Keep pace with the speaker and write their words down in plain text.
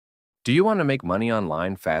Do you want to make money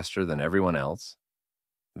online faster than everyone else?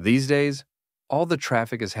 These days, all the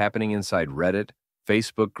traffic is happening inside Reddit,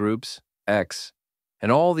 Facebook groups, X,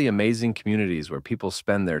 and all the amazing communities where people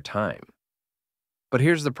spend their time. But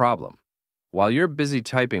here's the problem. While you're busy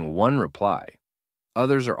typing one reply,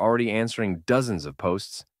 others are already answering dozens of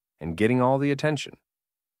posts and getting all the attention.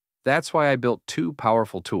 That's why I built two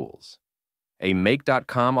powerful tools, a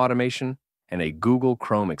Make.com automation and a Google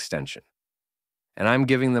Chrome extension. And I'm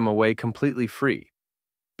giving them away completely free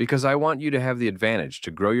because I want you to have the advantage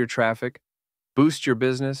to grow your traffic, boost your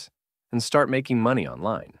business, and start making money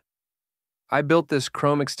online. I built this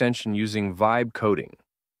Chrome extension using Vibe coding,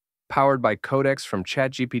 powered by Codex from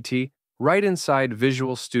ChatGPT right inside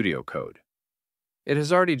Visual Studio Code. It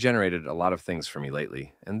has already generated a lot of things for me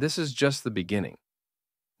lately, and this is just the beginning.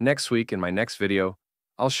 Next week, in my next video,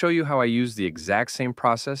 I'll show you how I use the exact same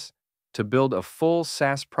process to build a full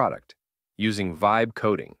SaaS product using Vibe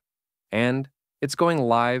coding, and it's going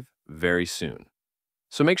live very soon.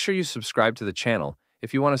 So make sure you subscribe to the channel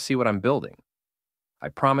if you want to see what I'm building. I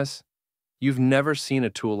promise, you've never seen a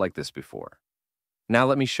tool like this before. Now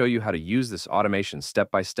let me show you how to use this automation step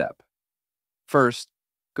by step. First,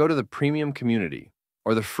 go to the premium community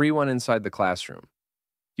or the free one inside the classroom.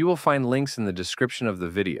 You will find links in the description of the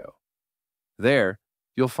video. There,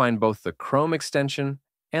 you'll find both the Chrome extension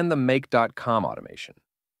and the Make.com automation.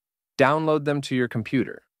 Download them to your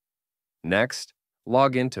computer. Next,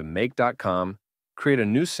 log into Make.com, create a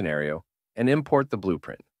new scenario, and import the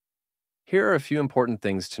blueprint. Here are a few important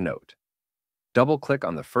things to note. Double-click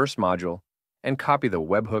on the first module and copy the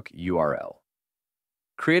webhook URL.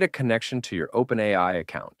 Create a connection to your OpenAI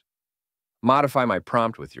account. Modify my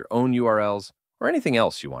prompt with your own URLs or anything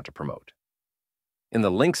else you want to promote. In the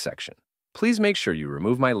links section, please make sure you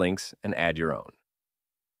remove my links and add your own.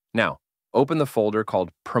 Now, open the folder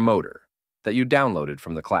called Promoter that you downloaded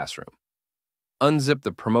from the classroom. Unzip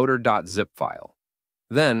the promoter.zip file.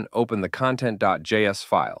 Then open the content.js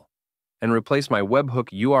file and replace my webhook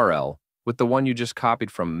URL with the one you just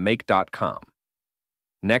copied from make.com.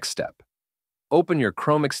 Next step, open your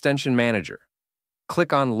Chrome extension manager.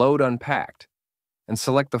 Click on Load Unpacked and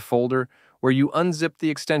select the folder where you unzip the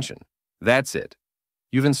extension. That's it.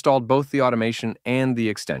 You've installed both the automation and the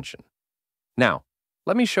extension. Now,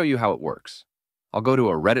 let me show you how it works. I'll go to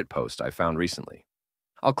a Reddit post I found recently.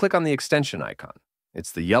 I'll click on the extension icon.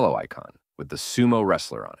 It's the yellow icon with the sumo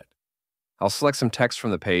wrestler on it. I'll select some text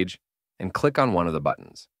from the page and click on one of the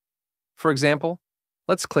buttons. For example,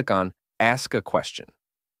 let's click on Ask a Question.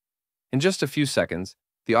 In just a few seconds,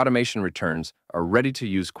 the automation returns a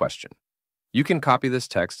ready-to-use question. You can copy this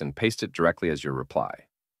text and paste it directly as your reply.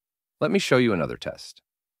 Let me show you another test.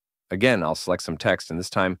 Again, I'll select some text and this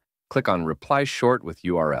time click on Reply Short with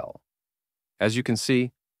URL. As you can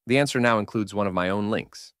see, the answer now includes one of my own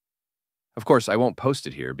links. Of course, I won't post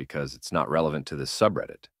it here because it's not relevant to this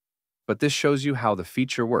subreddit. But this shows you how the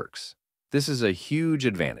feature works. This is a huge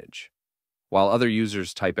advantage. While other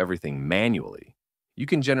users type everything manually, you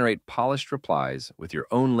can generate polished replies with your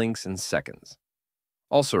own links in seconds.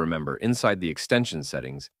 Also remember, inside the extension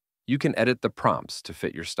settings, you can edit the prompts to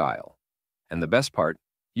fit your style. And the best part,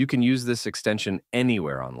 you can use this extension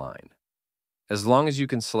anywhere online. As long as you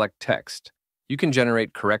can select text, you can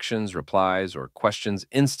generate corrections, replies, or questions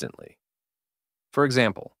instantly. For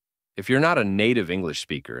example, if you're not a native English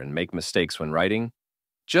speaker and make mistakes when writing,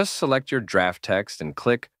 just select your draft text and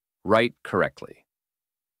click Write Correctly.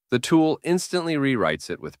 The tool instantly rewrites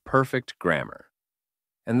it with perfect grammar.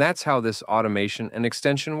 And that's how this automation and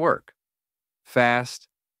extension work. Fast,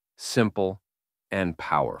 simple, and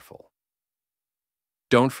powerful.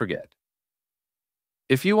 Don't forget,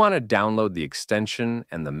 if you want to download the extension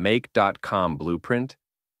and the Make.com blueprint,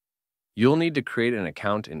 you'll need to create an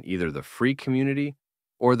account in either the free community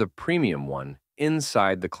or the premium one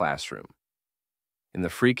inside the classroom. In the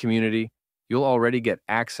free community, you'll already get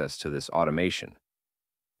access to this automation.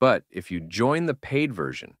 But if you join the paid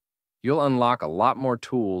version, you'll unlock a lot more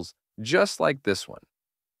tools just like this one,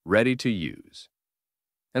 ready to use.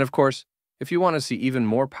 And of course, if you want to see even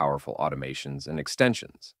more powerful automations and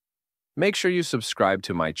extensions, make sure you subscribe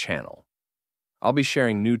to my channel. I'll be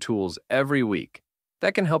sharing new tools every week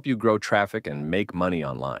that can help you grow traffic and make money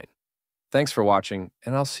online. Thanks for watching,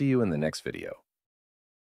 and I'll see you in the next video.